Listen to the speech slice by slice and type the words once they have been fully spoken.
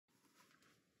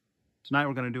Tonight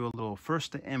we're going to do a little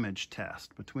first to image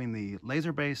test between the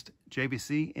laser-based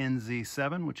JVC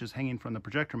NZ7, which is hanging from the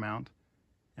projector mount,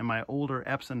 and my older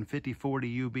Epson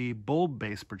 5040UB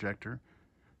bulb-based projector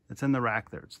that's in the rack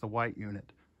there. It's the white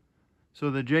unit. So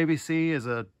the JVC is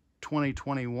a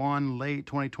 2021, late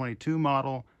 2022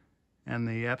 model, and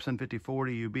the Epson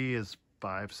 5040UB is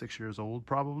 5-6 years old,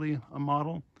 probably a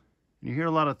model. And you hear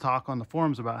a lot of talk on the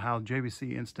forums about how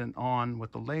JVC Instant On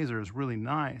with the laser is really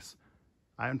nice.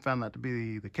 I haven't found that to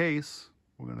be the case.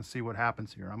 We're going to see what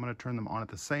happens here. I'm going to turn them on at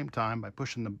the same time by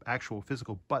pushing the actual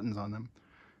physical buttons on them.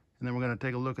 And then we're going to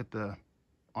take a look at the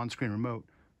on-screen remote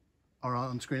or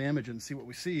on-screen image and see what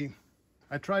we see.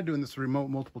 I tried doing this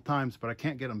remote multiple times, but I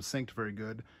can't get them synced very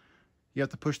good. You have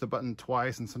to push the button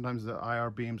twice, and sometimes the IR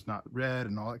beam's not red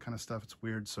and all that kind of stuff. It's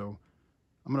weird, so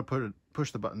I'm going to push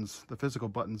the buttons, the physical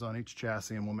buttons on each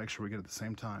chassis, and we'll make sure we get it at the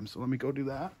same time. So let me go do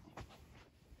that.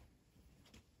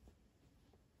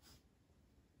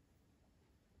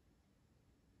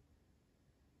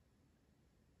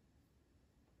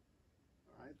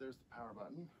 All right, there's the power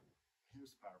button.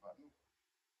 Here's the power button.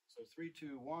 So 3,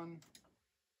 2, 1.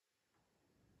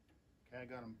 Okay, I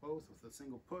got them both with a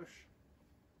single push.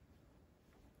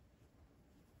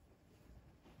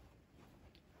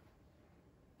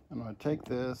 I'm going to take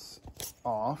this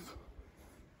off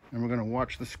and we're going to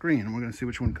watch the screen and we're going to see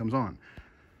which one comes on.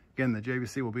 Again, the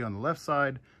JVC will be on the left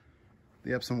side,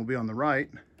 the Epson will be on the right.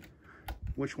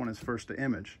 Which one is first to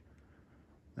image?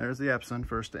 There's the Epson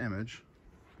first to image,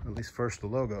 or at least first the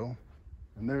logo,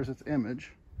 and there's its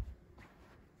image.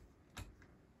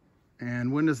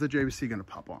 And when is the JVC going to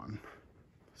pop on?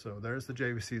 So there's the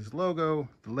JVC's logo,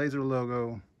 the laser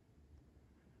logo,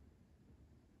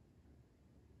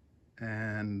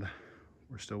 and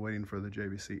we're still waiting for the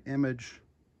JVC image.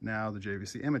 Now the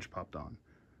JVC image popped on.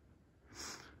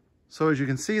 So as you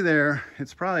can see there,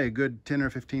 it's probably a good 10 or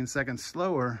 15 seconds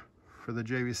slower for the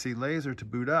JVC laser to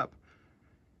boot up.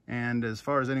 And as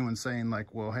far as anyone saying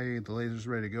like, well, hey, the laser's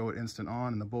ready to go at instant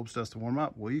on and the bulb starts to warm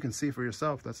up, well, you can see for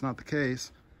yourself that's not the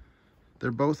case. They're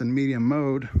both in medium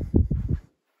mode.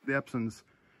 The Epson's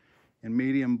in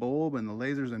medium bulb and the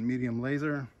laser's in medium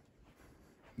laser.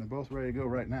 They're both ready to go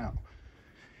right now.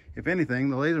 If anything,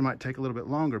 the laser might take a little bit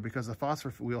longer because the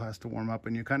phosphor wheel has to warm up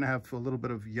and you kind of have a little bit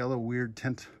of yellow weird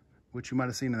tint, which you might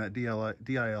have seen in that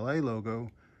DILA logo,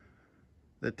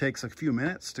 that takes a few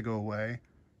minutes to go away,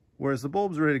 whereas the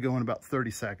bulb's ready to go in about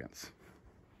 30 seconds.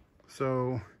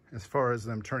 So as far as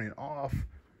them turning off,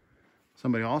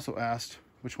 somebody also asked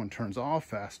which one turns off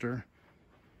faster.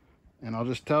 And I'll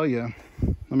just tell you,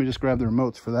 let me just grab the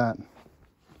remotes for that.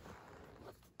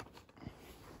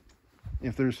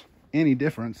 If there's any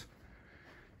difference,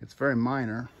 it's very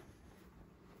minor.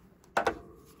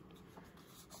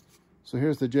 So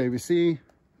here's the JVC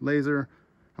laser.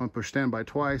 I'm gonna push standby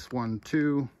twice, 1,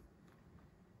 2.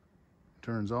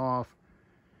 Turns off.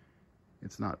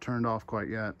 It's not turned off quite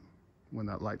yet when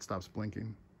that light stops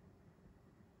blinking.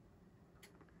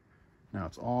 Now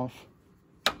it's off.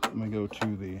 I'm gonna go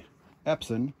to the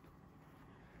Epson,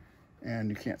 and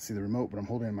you can't see the remote, but I'm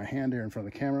holding it in my hand here in front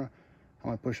of the camera. I'm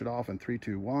going to push it off in 3,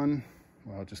 2, 1.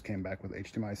 Well, it just came back with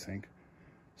HDMI sync.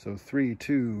 So 3,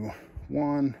 2,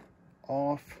 1,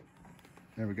 off.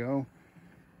 There we go.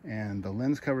 And the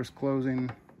lens cover's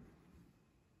closing.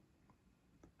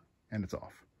 And it's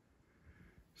off.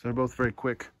 So they're both very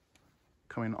quick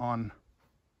coming on,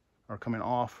 or coming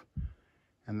off.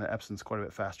 And the Epson's quite a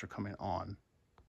bit faster coming on.